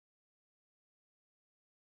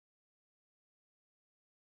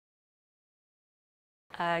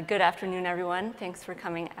Good afternoon, everyone. Thanks for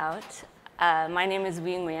coming out. My name is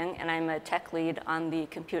Qui Nguyen, and I'm a tech lead on the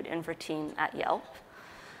Compute Infra team at Yelp.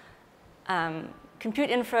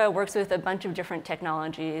 Compute Infra works with a bunch of different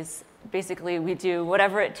technologies. Basically, we do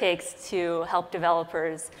whatever it takes to help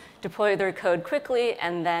developers deploy their code quickly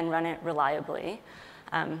and then run it reliably.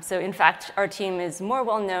 So in fact, our team is more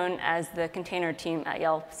well known as the container team at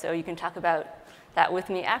Yelp, so you can talk about that with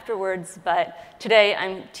me afterwards, but today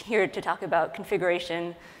I'm here to talk about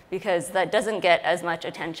configuration because that doesn't get as much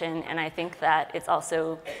attention, and I think that it's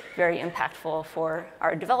also very impactful for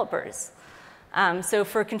our developers. So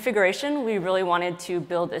for configuration, we really wanted to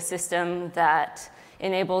build a system that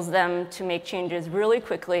enables them to make changes really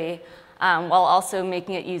quickly while also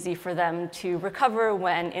making it easy for them to recover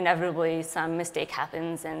when inevitably some mistake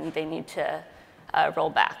happens and they need to roll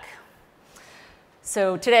back.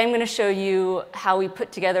 So today I'm going to show you how we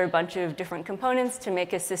put together a bunch of different components to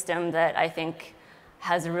make a system that I think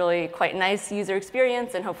has a really quite nice user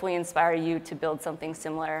experience and hopefully inspire you to build something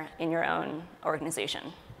similar in your own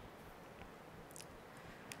organization.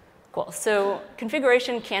 Cool. So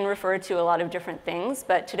configuration can refer to a lot of different things,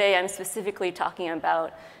 but today I'm specifically talking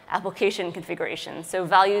about application configuration. So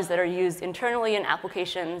values that are used internally in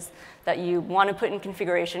applications that you want to put in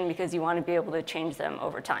configuration because you want to be able to change them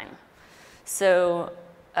over time. So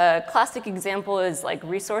a classic example is like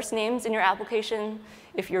resource names in your application.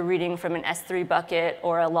 If you're reading from an S3 bucket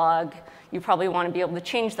or a log, you probably want to be able to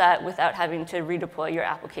change that without having to redeploy your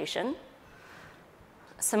application.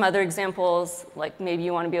 Some other examples, like maybe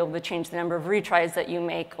you want to be able to change the number of retries that you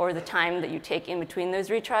make or the time that you take in between those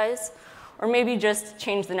retries, or maybe just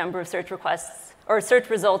change the number of search requests or search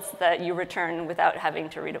results that you return without having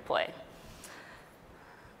to redeploy.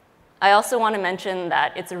 I also want to mention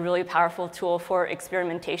that it's a really powerful tool for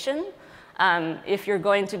experimentation. If you're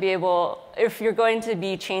going to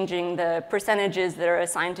be changing the percentages that are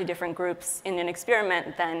assigned to different groups in an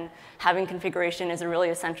experiment, then having configuration is a really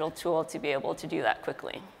essential tool to be able to do that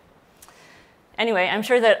quickly. Anyway, I'm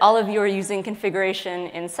sure that all of you are using configuration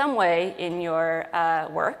in some way in your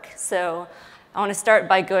work. So I want to start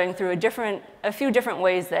by going through a few different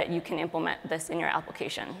ways that you can implement this in your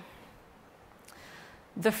application.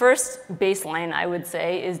 The first baseline, I would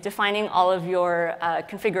say, is defining all of your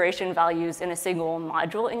configuration values in a single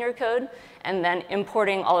module in your code, and then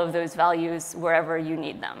importing all of those values wherever you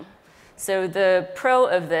need them. So the pro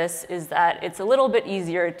of this is that it's a little bit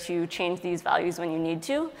easier to change these values when you need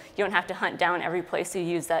to. You don't have to hunt down every place you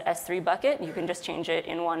use that S3 bucket. You can just change it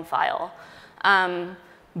in one file.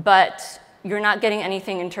 But you're not getting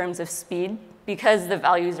anything in terms of speed because the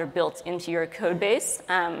values are built into your code base.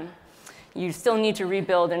 You still need to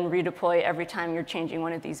rebuild and redeploy every time you're changing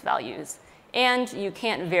one of these values. And you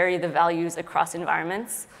can't vary the values across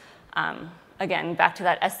environments. Again, back to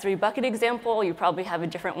that S3 bucket example, you probably have a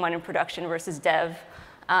different one in production versus dev.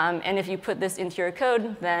 And if you put this into your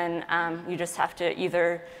code, then you just have to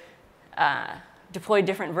either deploy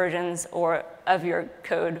different versions of your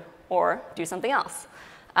code or do something else.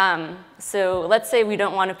 So let's say we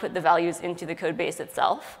don't want to put the values into the code base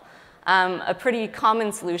itself. A pretty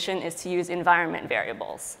common solution is to use environment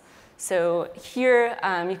variables. So here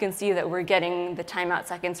you can see that we're getting the timeout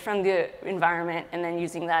seconds from the environment and then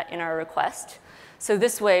using that in our request. So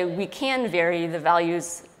this way we can vary the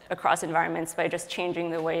values across environments by just changing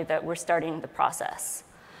the way that we're starting the process.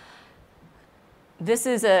 This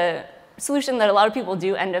is a solution that a lot of people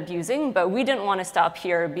do end up using, but we didn't want to stop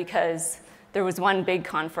here because there was one big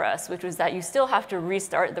con for us, which was that you still have to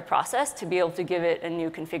restart the process to be able to give it a new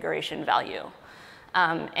configuration value.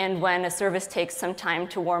 And when a service takes some time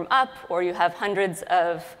to warm up, or you have hundreds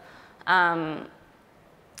of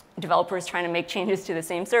developers trying to make changes to the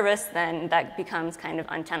same service, then that becomes kind of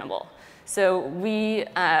untenable. So we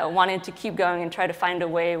wanted to keep going and try to find a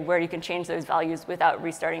way where you can change those values without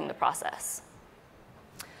restarting the process.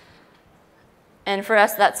 And for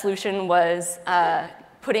us, that solution was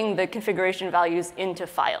putting the configuration values into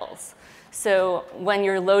files. So when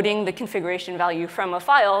you're loading the configuration value from a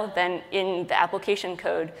file, then in the application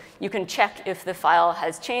code, you can check if the file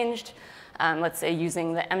has changed, let's say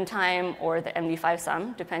using the mtime or the MD5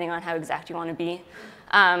 sum, depending on how exact you want to be.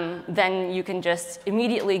 Then you can just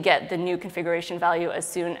immediately get the new configuration value as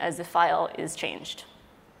soon as the file is changed.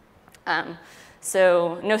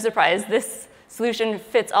 So no surprise, this solution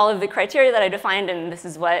fits all of the criteria that I defined, and this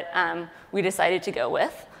is what we decided to go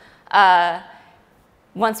with.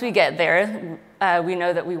 Once we get there, we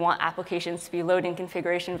know that we want applications to be loading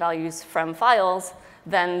configuration values from files.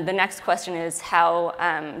 Then the next question is how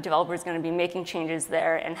developers are going to be making changes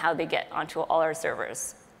there and how they get onto all our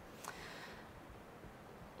servers.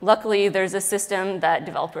 luckily, there's a system that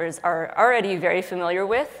developers are already very familiar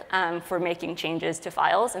with for making changes to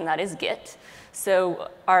files, and that is Git. So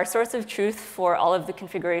our source of truth for all of the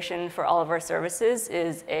configuration for all of our services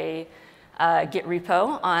is a Git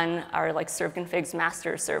repo on our serve-configs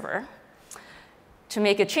master server. To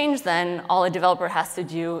make a change then, all a developer has to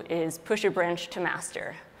do is push a branch to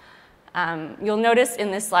master. You'll notice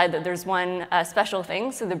in this slide that there's one special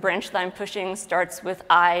thing. So the branch that I'm pushing starts with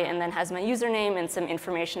I and then has my username and some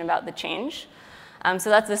information about the change. So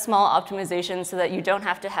that's a small optimization so that you don't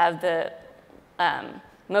have to have the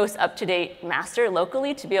most up-to-date master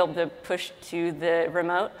locally to be able to push to the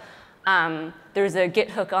remote. There's a Git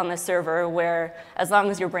hook on the server where as long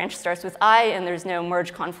as your branch starts with I and there's no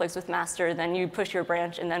merge conflicts with master, then you push your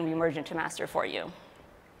branch and then we merge into master for you.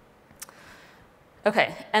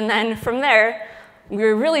 OK, and then from there,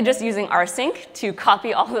 we're really just using rsync to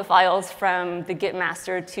copy all the files from the Git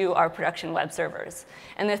master to our production web servers.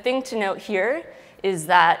 And the thing to note here is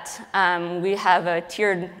that we have a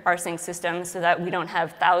tiered rsync system so that we don't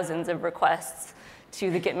have thousands of requests to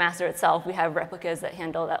the Git master itself. We have replicas that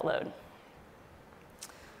handle that load.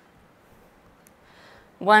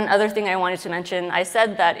 One other thing I wanted to mention, I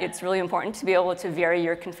said that it's really important to be able to vary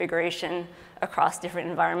your configuration across different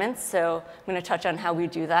environments. So I'm going to touch on how we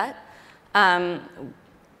do that.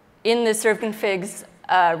 In the serve-configs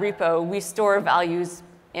repo, we store values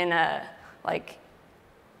in a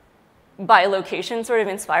by location, sort of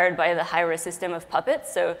inspired by the Hiera system of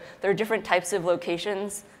puppets. So there are different types of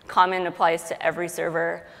locations. Common applies to every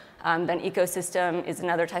server. Then ecosystem is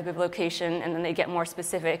another type of location, and then they get more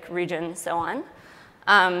specific, region, so on.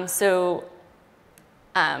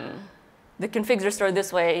 The configs are stored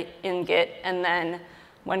this way in Git, and then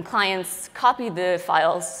when clients copy the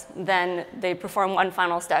files, then they perform one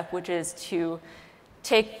final step, which is to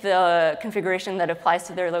take the configuration that applies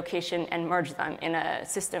to their location and merge them in a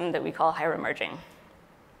system that we call Hiera merging.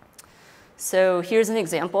 So here's an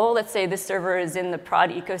example. Let's say this server is in the prod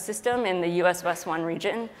ecosystem in the US West 1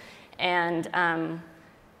 region, and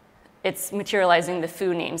it's materializing the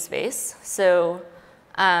foo namespace. So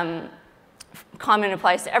common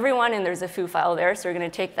applies to everyone, and there's a foo file there, so we're going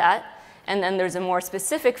to take that. And then there's a more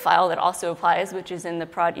specific file that also applies, which is in the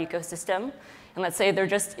prod ecosystem. And let's say there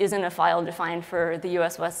just isn't a file defined for the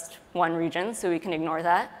US West 1 region, so we can ignore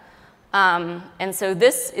that. And so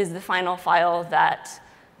this is the final file that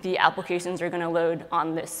the applications are going to load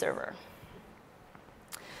on this server.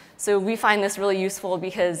 So we find this really useful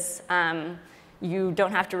because you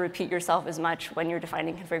don't have to repeat yourself as much when you're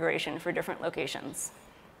defining configuration for different locations.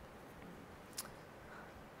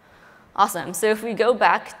 Awesome. So if we go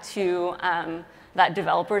back to that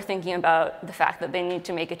developer thinking about the fact that they need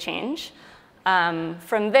to make a change,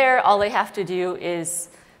 from there, all they have to do is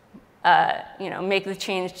make the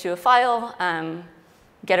change to a file,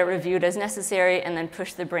 get it reviewed as necessary, and then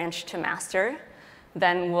push the branch to master.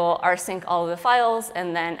 Then we'll rsync all of the files,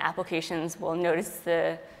 and then applications will notice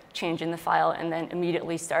the change in the file and then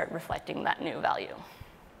immediately start reflecting that new value.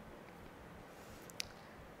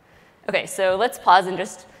 OK, so let's pause and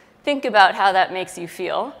just think about how that makes you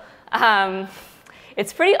feel.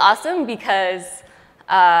 It's pretty awesome because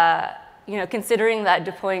considering that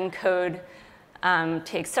deploying code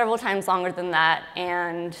takes several times longer than that,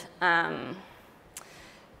 and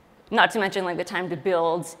not to mention the time to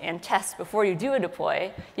build and test before you do a deploy,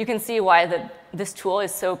 you can see why this tool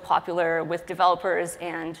is so popular with developers,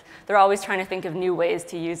 and they're always trying to think of new ways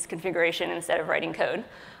to use configuration instead of writing code.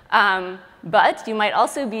 But you might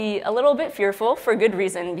also be a little bit fearful for good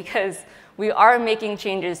reason, because we are making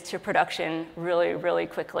changes to production really, really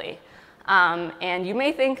quickly. And you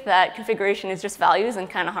may think that configuration is just values and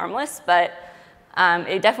kind of harmless, but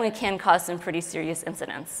it definitely can cause some pretty serious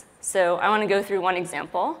incidents. So I want to go through one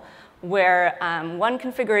example where one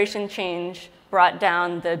configuration change brought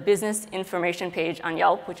down the business information page on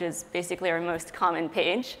Yelp, which is basically our most common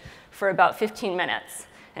page, for about 15 minutes.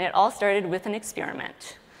 And it all started with an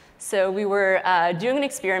experiment. So we were doing an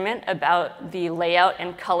experiment about the layout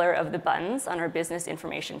and color of the buttons on our business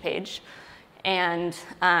information page. And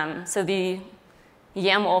so the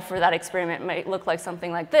YAML for that experiment might look like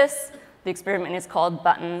something like this. The experiment is called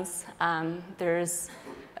buttons. There's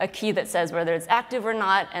a key that says whether it's active or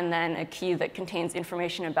not, and then a key that contains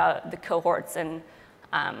information about the cohorts and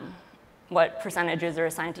what percentages are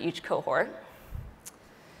assigned to each cohort.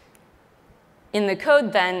 In the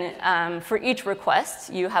code then, for each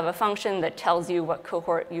request, you have a function that tells you what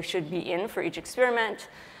cohort you should be in for each experiment.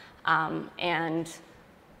 And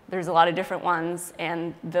there's a lot of different ones.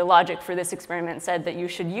 And the logic for this experiment said that you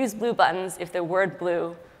should use blue buttons if the word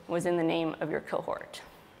blue was in the name of your cohort.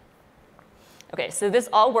 OK, so this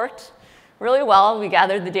all worked really well. We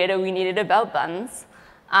gathered the data we needed about buns.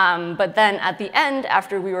 But then at the end,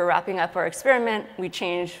 after we were wrapping up our experiment, we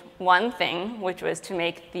changed one thing, which was to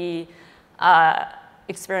make the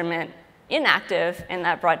experiment inactive, and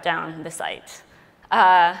that brought down the site.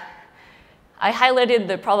 I highlighted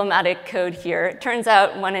the problematic code here. It turns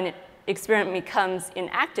out when an experiment becomes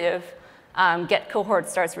inactive, get cohort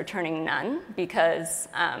starts returning none because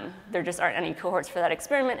there just aren't any cohorts for that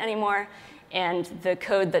experiment anymore, and the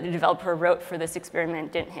code that the developer wrote for this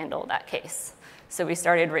experiment didn't handle that case. So we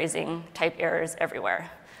started raising type errors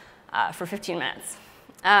everywhere for 15 minutes.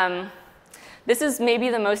 This is maybe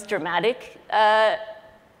the most dramatic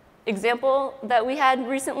example that we had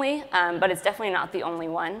recently, but it's definitely not the only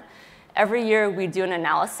one. Every year, we do an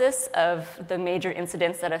analysis of the major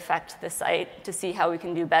incidents that affect the site to see how we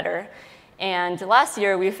can do better. And last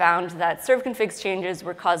year, we found that serve configs changes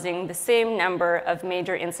were causing the same number of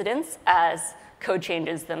major incidents as code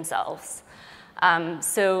changes themselves.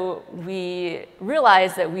 So we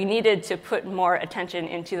realized that we needed to put more attention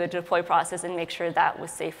into the deploy process and make sure that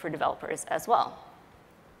was safe for developers as well.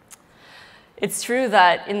 It's true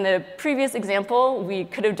that in the previous example, we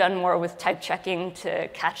could have done more with type checking to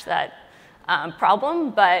catch that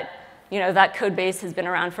problem, but that code base has been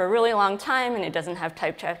around for a really long time, and it doesn't have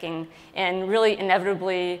type checking. And really,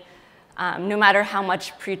 inevitably, no matter how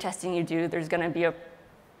much pre-testing you do, there's going to be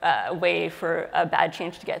a way for a bad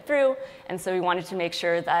change to get through. And so we wanted to make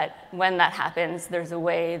sure that when that happens, there's a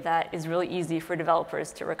way that is really easy for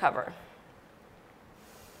developers to recover.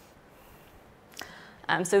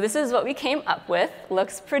 So this is what we came up with.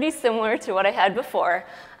 Looks pretty similar to what I had before,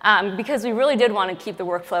 because we really did want to keep the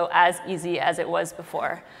workflow as easy as it was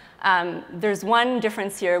before. There's one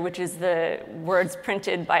difference here, which is the words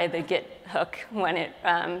printed by the Git hook when it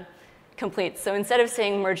completes. So instead of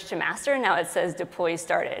saying merge to master, now it says deploy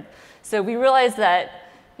started. So we realized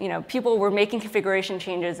that people were making configuration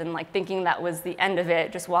changes and thinking that was the end of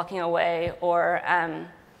it, just walking away, or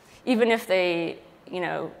even if they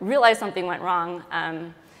realized something went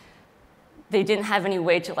wrong, they didn't have any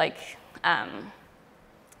way to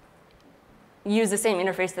use the same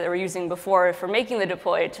interface that they were using before for making the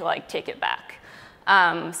deploy to take it back.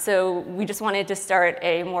 So we just wanted to start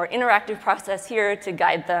a more interactive process here to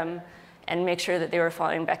guide them and make sure that they were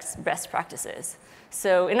following best practices.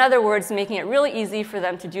 So in other words, making it really easy for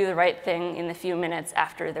them to do the right thing in the few minutes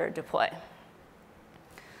after their deploy.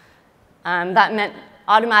 That meant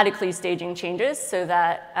automatically staging changes so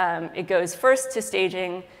that it goes first to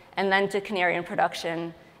staging, and then to canary in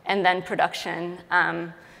production, and then production,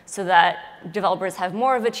 so that developers have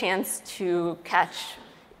more of a chance to catch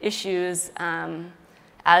issues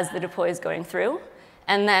as the deploy is going through.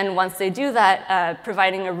 And then once they do that,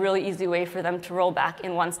 providing a really easy way for them to roll back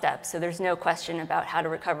in one step, so there's no question about how to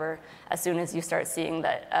recover as soon as you start seeing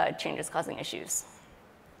that change is causing issues.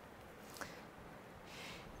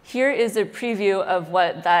 Here is a preview of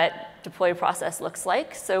what that deploy process looks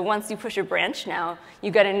like. So once you push a branch now,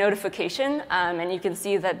 you get a notification, and you can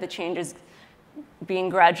see that the change is being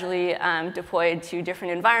gradually deployed to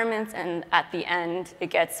different environments, and at the end, it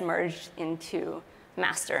gets merged into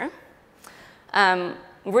master.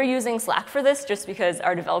 We're using Slack for this just because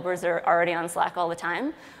our developers are already on Slack all the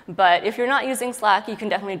time. But if you're not using Slack, you can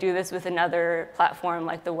definitely do this with another platform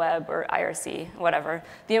like the web or IRC, whatever.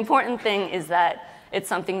 The important thing is that it's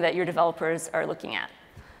something that your developers are looking at.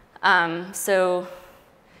 So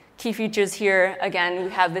key features here, again,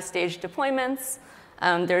 we have the staged deployments.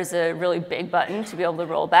 There's a really big button to be able to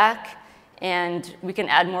roll back. And we can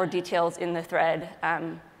add more details in the thread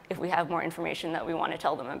if we have more information that we want to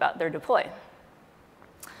tell them about their deploy.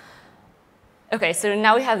 OK, so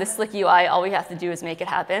now we have the slick UI. All we have to do is make it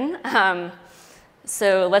happen.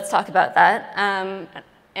 So let's talk about that.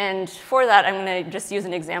 And for that, I'm going to just use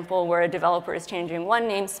an example where a developer is changing one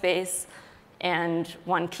namespace and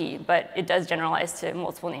one key. But it does generalize to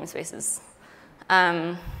multiple namespaces.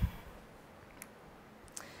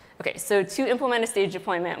 OK, so to implement a stage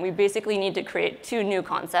deployment, we basically need to create two new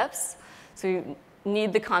concepts. So we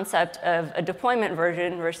need the concept of a deployment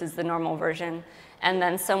version versus the normal version, and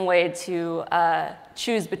then some way to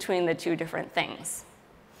choose between the two different things.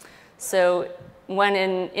 So when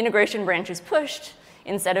an integration branch is pushed,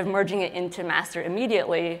 instead of merging it into master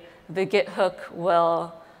immediately, the Git hook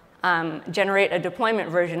will generate a deployment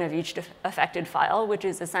version of each affected file, which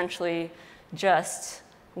is essentially just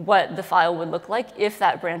what the file would look like if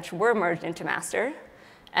that branch were merged into master.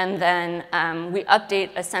 And then we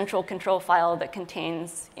update a central control file that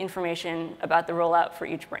contains information about the rollout for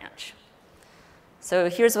each branch. So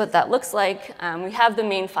here's what that looks like. We have the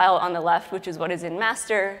main file on the left, which is what is in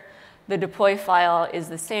master. The deploy file is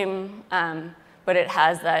the same but it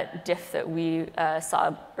has that diff that we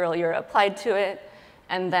saw earlier applied to it.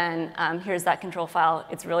 And then here's that control file.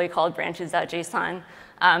 It's really called branches.json.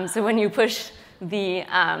 So when you push the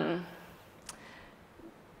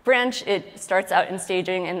branch, it starts out in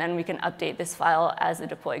staging, and then we can update this file as the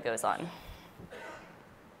deploy goes on.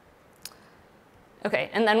 OK,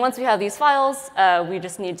 and then once we have these files, we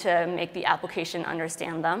just need to make the application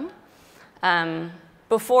understand them.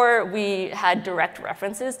 Before, we had direct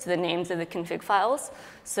references to the names of the config files,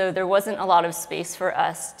 so there wasn't a lot of space for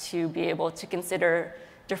us to be able to consider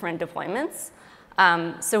different deployments.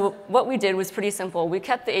 So what we did was pretty simple. We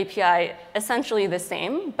kept the API essentially the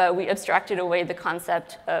same, but we abstracted away the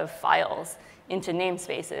concept of files into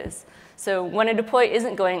namespaces. So when a deploy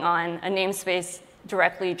isn't going on, a namespace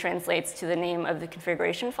directly translates to the name of the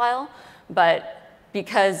configuration file. But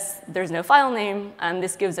because there's no file name,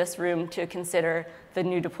 this gives us room to consider the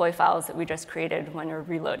new deploy files that we just created when we're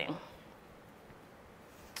reloading.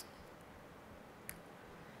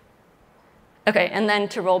 OK, and then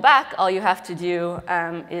to roll back, all you have to do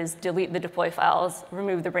is delete the deploy files,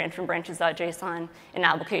 remove the branch from branches.json, and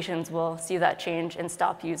applications will see that change and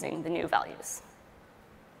stop using the new values.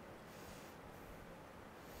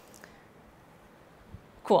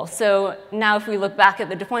 Cool. So now if we look back at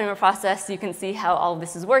the deployment process, you can see how all of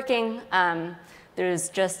this is working. There's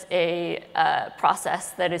just a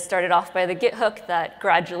process that is started off by the Git hook that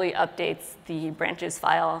gradually updates the branches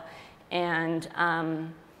file, and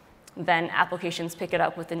then applications pick it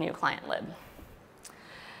up with the new client lib.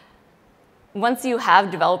 Once you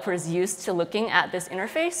have developers used to looking at this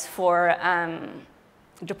interface for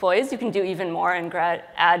deploys, you can do even more and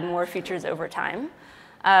add more features over time.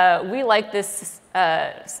 We like this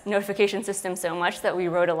notification system so much that we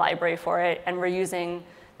wrote a library for it, and we're using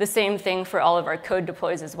the same thing for all of our code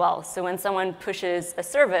deploys as well. So when someone pushes a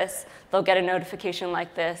service, they'll get a notification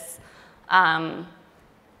like this.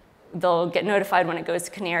 They'll get notified when it goes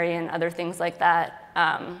to Canary and other things like that.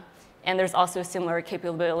 And there's also a similar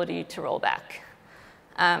capability to roll back.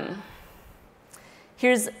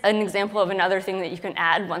 Here's an example of another thing that you can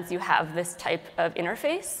add once you have this type of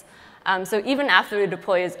interface. So even after the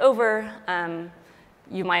deploy is over,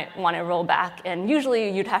 you might want to roll back. And usually,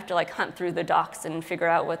 you'd have to hunt through the docs and figure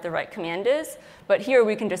out what the right command is. But here,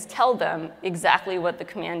 we can just tell them exactly what the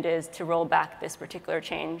command is to roll back this particular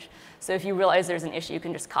change. So if you realize there's an issue, you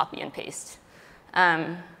can just copy and paste.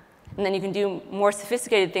 And then you can do more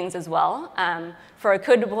sophisticated things as well. For our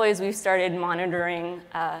code deploys, we've started monitoring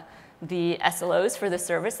the SLOs for the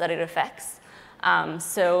service that it affects.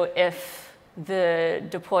 So if the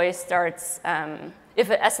deploy starts, if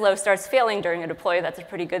an SLO starts failing during a deploy, that's a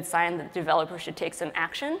pretty good sign that the developer should take some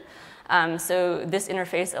action. So this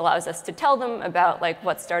interface allows us to tell them about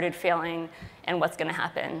what started failing and what's going to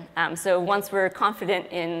happen. So once we're confident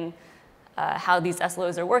in how these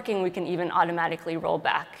SLOs are working, we can even automatically roll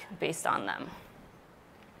back based on them.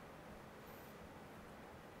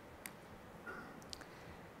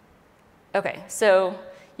 OK, so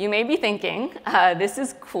you may be thinking, this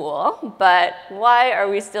is cool, but why are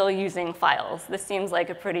we still using files? This seems like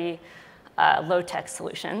a pretty low-tech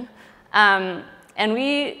solution. And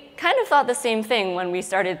we kind of thought the same thing when we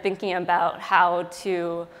started thinking about how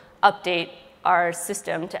to update our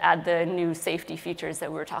system to add the new safety features that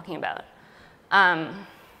we were talking about.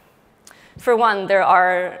 For one, there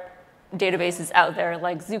are databases out there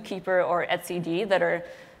like Zookeeper or etcd that are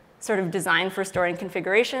sort of designed for storing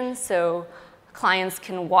configurations. So clients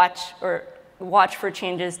can watch for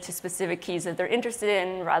changes to specific keys that they're interested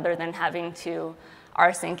in rather than having to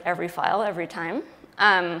rsync every file every time.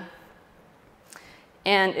 And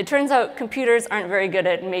it turns out computers aren't very good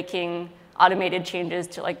at making automated changes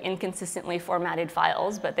to inconsistently formatted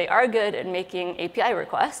files, but they are good at making API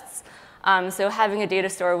requests. So having a data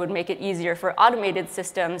store would make it easier for automated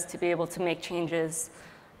systems to be able to make changes.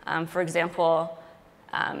 For example,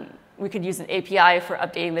 we could use an API for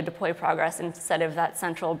updating the deploy progress instead of that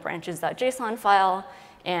central branches.json file.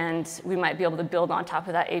 And we might be able to build on top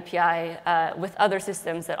of that API with other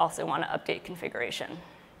systems that also want to update configuration.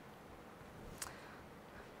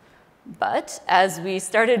 But as we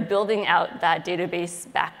started building out that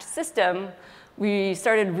database-backed system, we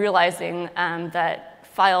started realizing that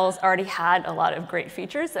files already had a lot of great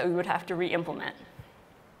features that we would have to re-implement.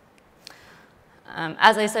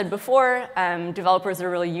 As I said before, developers are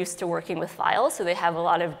really used to working with files, so they have a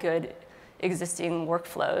lot of good existing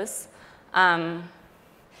workflows.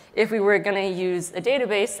 If we were going to use a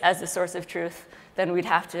database as the source of truth, then we'd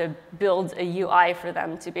have to build a UI for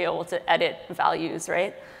them to be able to edit values,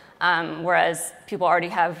 right? Whereas people already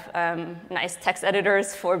have nice text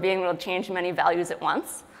editors for being able to change many values at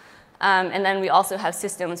once. And then we also have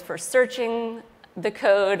systems for searching the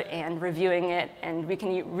code and reviewing it, and we can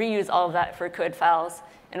reuse all of that for code files,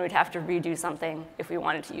 and we'd have to redo something if we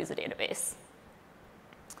wanted to use a database.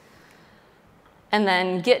 And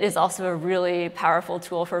then Git is also a really powerful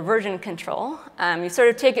tool for version control. You sort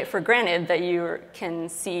of take it for granted that you can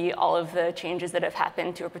see all of the changes that have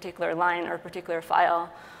happened to a particular line or a particular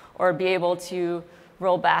file, or be able to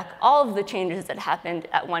roll back all of the changes that happened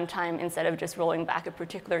at one time instead of just rolling back a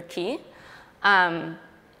particular key.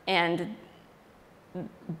 And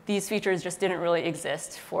these features just didn't really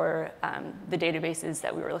exist for the databases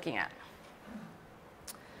that we were looking at.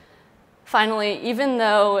 Finally, even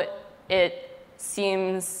though it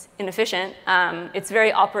seems inefficient, it's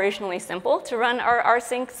very operationally simple to run our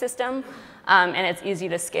rsync system, and it's easy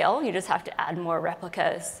to scale. You just have to add more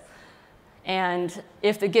replicas. And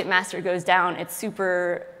if the Git master goes down, it's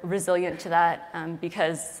super resilient to that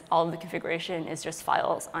because all of the configuration is just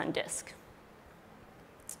files on disk.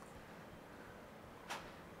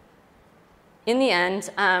 In the end,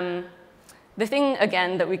 the thing,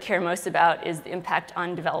 again, that we care most about is the impact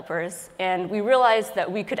on developers. And we realized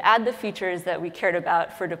that we could add the features that we cared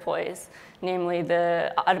about for deploys, namely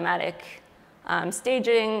the automatic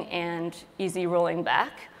staging and easy rolling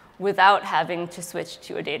back, without having to switch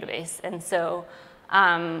to a database. And so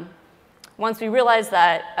once we realized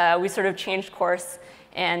that, we sort of changed course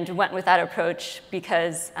and went with that approach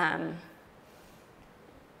because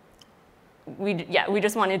we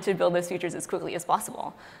just wanted to build those features as quickly as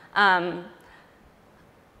possible.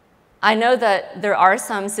 I know that there are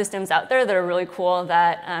some systems out there that are really cool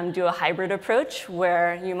that do a hybrid approach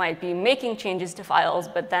where you might be making changes to files,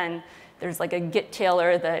 but then there's like a Git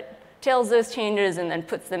tailer that tails those changes and then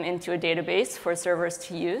puts them into a database for servers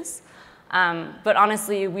to use. But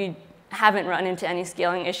honestly, we haven't run into any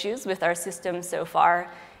scaling issues with our system so far,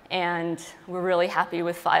 and we're really happy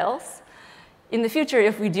with files. In the future,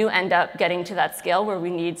 if we do end up getting to that scale where we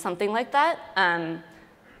need something like that,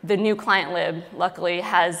 the new client lib, luckily,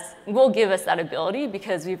 will give us that ability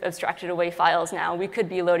because we've abstracted away files now. We could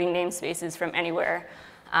be loading namespaces from anywhere.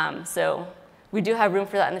 So we do have room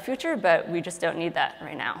for that in the future, but we just don't need that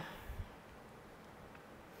right now.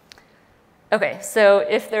 OK, so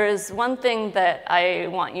if there's one thing that I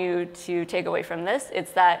want you to take away from this,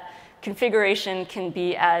 it's that configuration can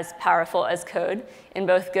be as powerful as code in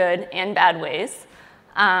both good and bad ways.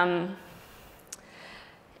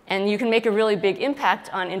 And you can make a really big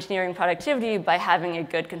impact on engineering productivity by having a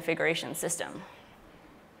good configuration system.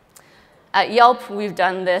 At Yelp, we've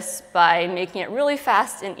done this by making it really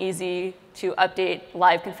fast and easy to update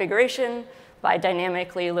live configuration by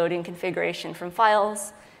dynamically loading configuration from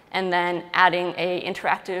files, and then adding an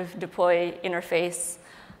interactive deploy interface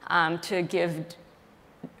to give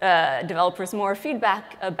developers more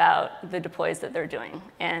feedback about the deploys that they're doing,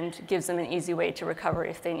 and gives them an easy way to recover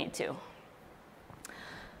if they need to.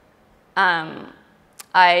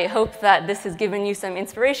 I hope that this has given you some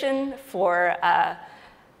inspiration for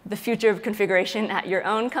the future of configuration at your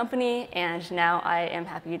own company, and now I am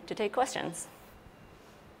happy to take questions.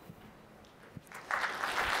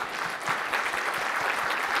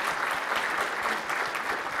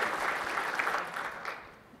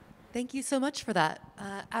 Thank you so much for that.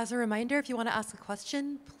 As a reminder, if you want to ask a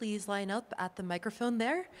question, please line up at the microphone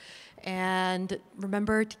there. And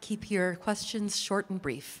remember to keep your questions short and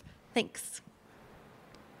brief. Thanks.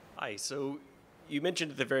 Hi, so you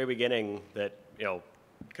mentioned at the very beginning that,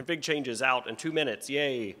 config changes out in 2 minutes,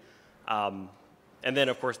 yay. And then,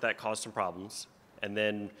 of course, that caused some problems. And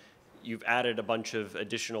then you've added a bunch of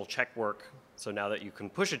additional check work. So now that you can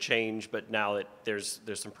push a change, but now that there's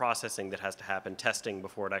some processing that has to happen, testing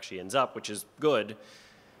before it actually ends up, which is good.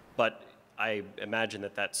 But I imagine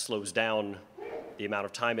that that slows down the amount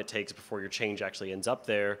of time it takes before your change actually ends up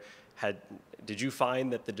there. Did you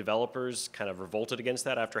find that the developers kind of revolted against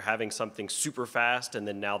that after having something super fast, and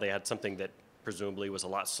then now they had something that presumably was a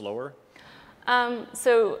lot slower?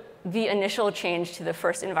 So the initial change to the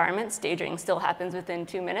first environment, staging, still happens within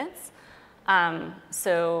 2 minutes.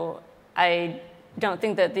 So I don't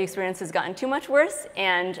think that the experience has gotten too much worse.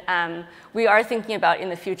 And we are thinking about, in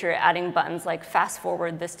the future, adding buttons like fast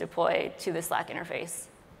forward this deploy to the Slack interface.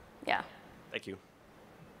 Yeah. Thank you.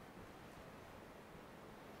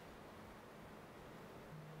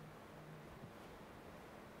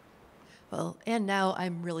 Well, and now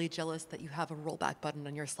I'm really jealous that you have a rollback button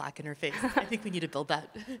on your Slack interface. I think we need to build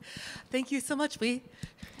that. Thank you so much, Lee.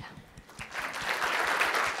 Yeah.